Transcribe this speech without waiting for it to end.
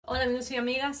Hola amigos y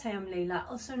amigas, I am Leila,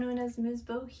 also known as Ms.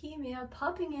 Bohemia,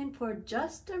 popping in for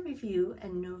just a review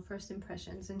and no first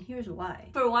impressions, and here's why.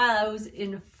 For a while I was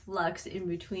in flux in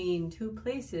between two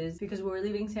places because we were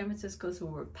leaving San Francisco, so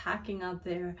we were packing up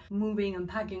there, moving and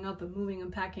packing up and moving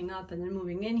and packing up and then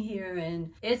moving in here,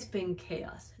 and it's been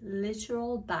chaos,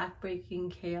 literal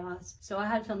back-breaking chaos. So I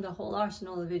had filmed a whole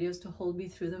arsenal of videos to hold me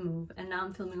through the move, and now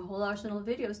I'm filming a whole arsenal of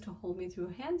videos to hold me through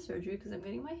hand surgery because I'm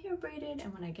getting my hair braided,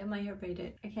 and when I get my hair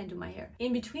braided I can't do my hair.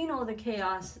 In between all the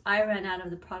chaos, I ran out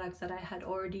of the products that I had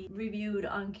already reviewed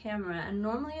on camera, and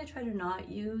normally I try to not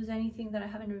use anything that I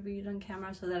haven't reviewed on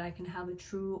camera so that I can have a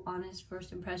true, honest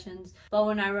first impressions. But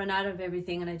when I run out of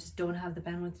everything and I just don't have the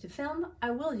bandwidth to film,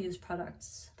 I will use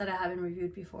products that I haven't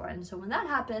reviewed before. And so when that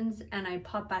happens and I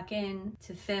pop back in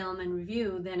to film and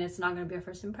review, then it's not going to be a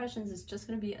first impressions, it's just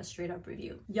going to be a straight up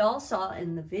review. Y'all saw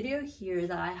in the video here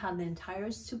that I have the entire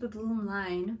Supa Bloom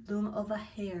line, Bloom of a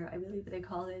Hair, I believe they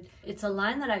call it. It's a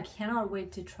line that I cannot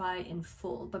wait to try in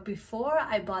full. But before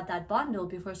I bought that bundle,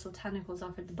 before Soultanicals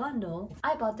offered the bundle,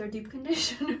 I bought their deep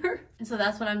conditioner. And so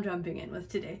that's what I'm jumping in with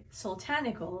today.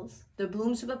 Soultanicals, the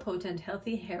Bloom Super Potent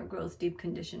Healthy Hair Growth Deep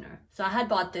Conditioner. So I had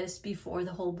bought this before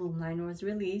the whole Bloom line was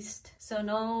released. So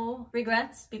no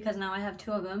regrets, because now I have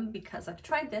two of them because I've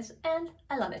tried this and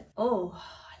I love it. Oh,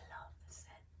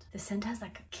 the scent has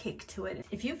like a kick to it.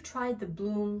 If you've tried the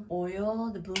Bloom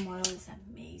oil is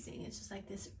amazing. It's just like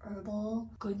this herbal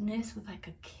goodness with like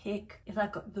a kick. If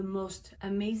like the most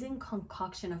amazing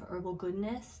concoction of herbal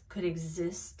goodness could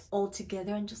exist all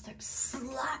together and just like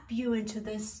slap you into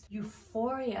this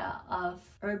euphoria of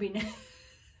herbiness.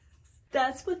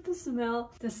 That's what the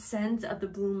smell, the scent of the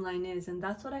Bloom line is, and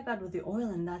that's what I got with the oil,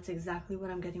 and that's exactly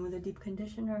what I'm getting with the deep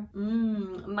conditioner.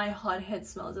 My hot head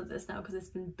smells of this now because it's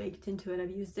been baked into it. I've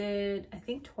used it I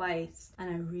think twice and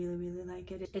I really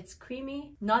like it. It's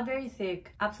creamy, not very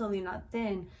thick, absolutely not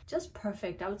thin, just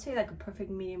perfect. I would say like a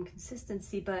perfect medium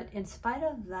consistency, but in spite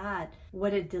of that,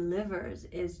 what it delivers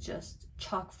is just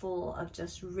chock full of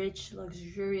just rich,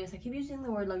 luxurious. I keep using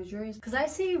the word luxurious because I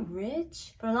say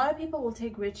rich, but a lot of people will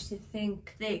take rich to think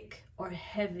thick or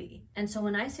heavy. And so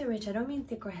when I say rich, I don't mean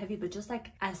thick or heavy, but just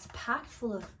like as packed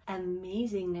full of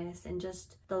amazingness and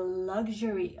just the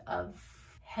luxury of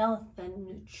health and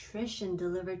nutrition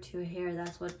delivered to your hair.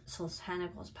 That's what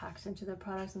Soultanicals packs into their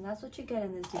products, and that's what you get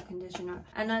in this deep conditioner.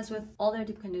 And as with all their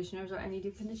deep conditioners or any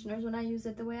deep conditioners, when I use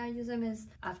it, the way I use them is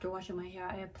after washing my hair,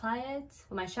 I apply it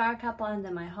with my shower cap on,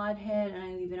 then my hot head, and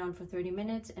I leave it on for 30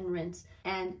 minutes and rinse.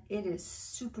 And it is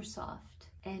super soft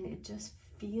and it just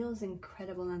feels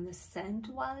incredible, and the scent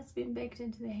while it's been baked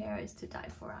into the hair is to die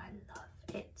for. I love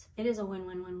it. It is a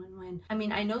win-win-win-win-win. I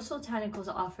mean, I know Soultanicals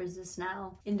offers this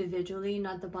now individually,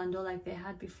 not the bundle like they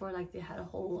had before. Like they had a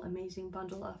whole amazing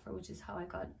bundle offer, which is how I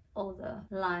got all the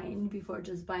line before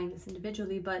just buying this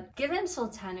individually. But given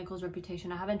Soultanicals'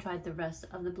 reputation, I haven't tried the rest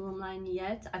of the Bloom line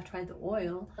yet. I've tried the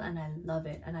oil and I love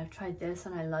it, and I've tried this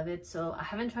and I love it. So I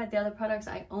haven't tried the other products.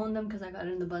 I own them because I got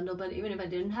it in the bundle, but even if I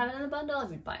didn't have it in the bundle, I'd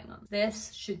be buying them.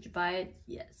 This, should you buy it?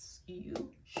 Yes, you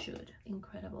should.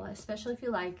 Incredible, especially if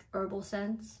you like herbal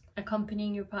scents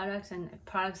accompanying your products and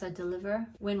products that deliver.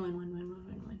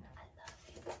 Win-win-win-win-win-win-win. I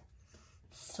love it.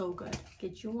 So good.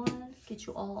 Get you one, get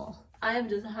you all. I am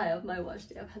just high off my wash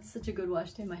day. I've had such a good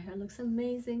wash day. My hair looks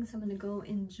amazing, so I'm gonna go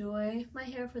enjoy my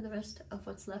hair for the rest of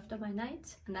what's left of my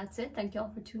night. And that's it. Thank you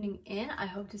all for tuning in. I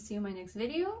hope to see you in my next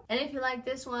video. And if you like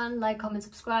this one, like, comment,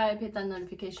 subscribe, hit that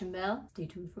notification bell. Stay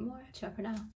tuned for more. Ciao for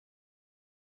now.